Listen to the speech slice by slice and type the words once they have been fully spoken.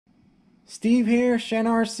Steve here, Shen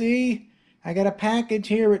RC. I got a package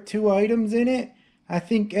here with 2 items in it. I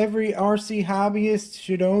think every RC hobbyist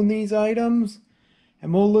should own these items,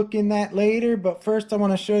 and we'll look in that later, but first I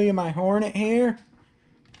want to show you my Hornet here.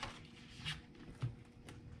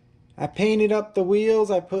 I painted up the wheels.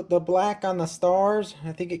 I put the black on the stars.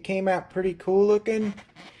 I think it came out pretty cool looking.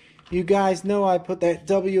 You guys know I put that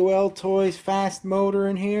WL Toys fast motor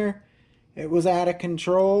in here. It was out of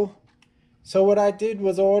control. So what I did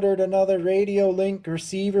was ordered another radio link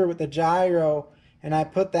receiver with a gyro, and I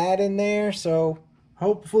put that in there, so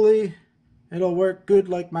hopefully it'll work good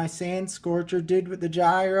like my Sand Scorcher did with the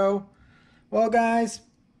gyro. Well guys,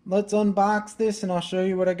 let's unbox this and I'll show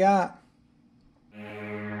you what I got.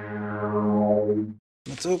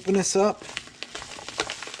 Let's open this up.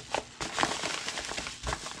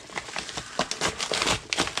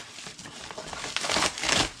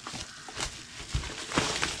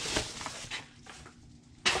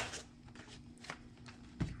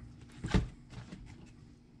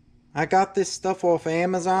 I got this stuff off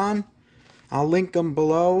Amazon. I'll link them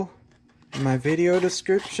below in my video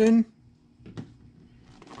description.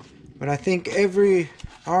 But I think every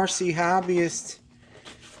RC hobbyist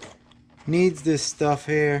needs this stuff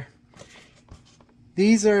here.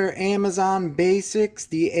 These are Amazon Basics,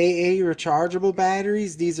 the AA rechargeable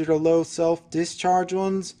batteries. These are the low self-discharge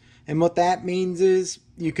ones. And what that means is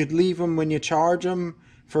you could leave them when you charge them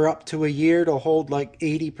for up to a year to hold like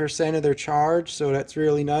 80% of their charge, so that's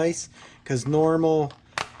really nice, because normal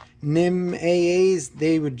NIM AAs,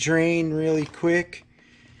 they would drain really quick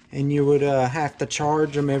and you would have to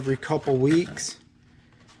charge them every couple weeks.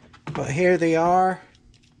 But here they are.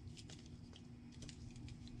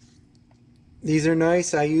 These are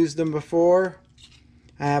nice. I used them before.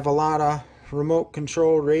 I have a lot of remote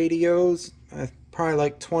control radios, probably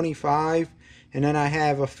like 25. And then I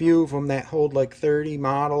have a few of them that hold like 30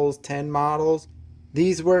 models, 10 models.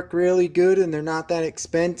 These work really good and they're not that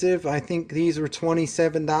expensive. I think these were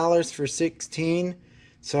 $27 for 16.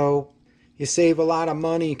 So you save a lot of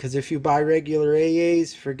money, because if you buy regular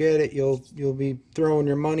AAs, forget it. You'll be throwing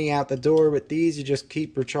your money out the door. With these, you just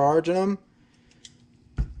keep recharging them.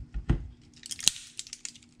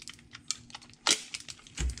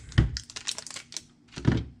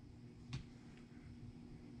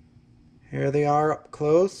 Here they are up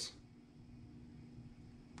close.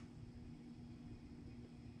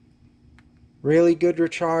 Really good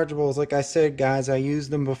rechargeables. Like I said, guys, I used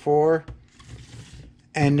them before.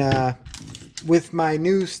 And with my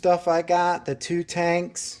new stuff I got, the 2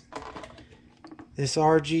 tanks, this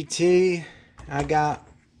RGT, I got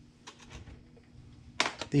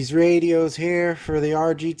these radios here for the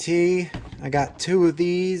RGT. I got 2 of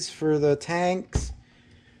these for the tanks.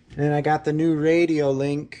 And then I got the new radio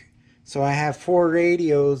link. So I have 4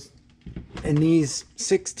 radios, and these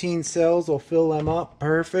 16 cells will fill them up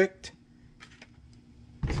perfect.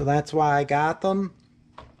 So that's why I got them.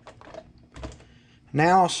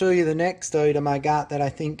 Now I'll show you the next item I got that I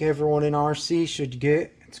think everyone in RC should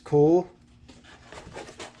get. It's cool.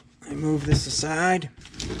 Let me move this aside.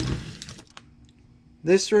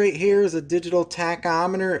 This right here is a digital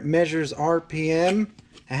tachometer. It measures RPM.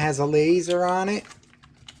 It has a laser on it.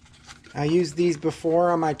 I used these before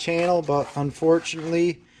on my channel, but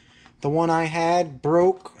unfortunately the one I had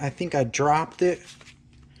broke. I think I dropped it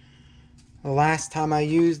the last time I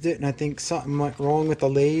used it, and I think something went wrong with the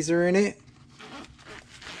laser in it.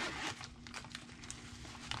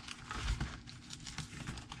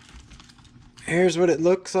 Here's what it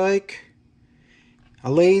looks like.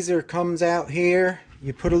 A laser comes out here.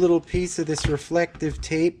 You put a little piece of this reflective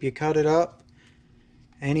tape, you cut it up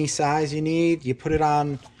any size you need. You put it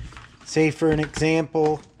on, say for an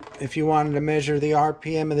example, if you wanted to measure the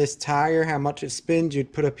RPM of this tire, how much it spins,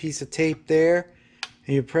 you'd put a piece of tape there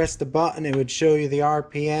and you press the button, it would show you the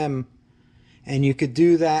RPM. And you could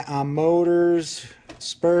do that on motors,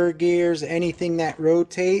 spur gears, anything that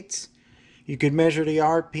rotates. You could measure the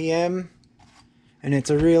RPM, and it's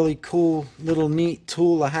a really cool little neat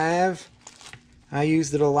tool to have. I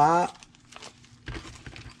used it a lot.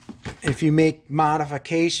 If you make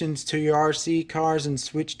modifications to your RC cars and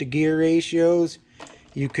switch to gear ratios,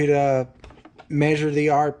 you could measure the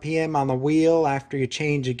RPM on the wheel after you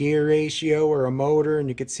change a gear ratio or a motor, and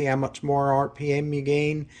you could see how much more RPM you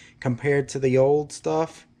gain compared to the old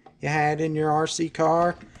stuff you had in your RC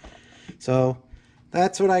car. So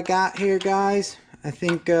that's what I got here, guys. I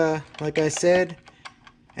think, like I said,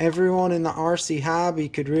 everyone in the RC hobby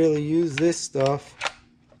could really use this stuff.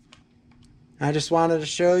 I just wanted to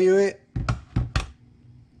show you it.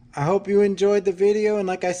 I hope you enjoyed the video, and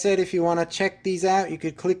like I said, if you want to check these out, you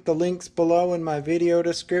could click the links below in my video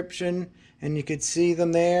description and you could see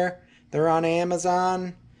them there. They're on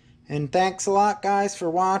Amazon. And thanks a lot, guys, for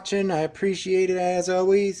watching. I appreciate it as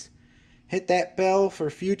always. Hit that bell for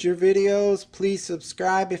future videos. Please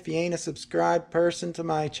subscribe if you ain't a subscribed person to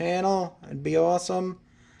my channel. It'd be awesome.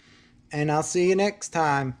 And I'll see you next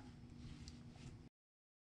time.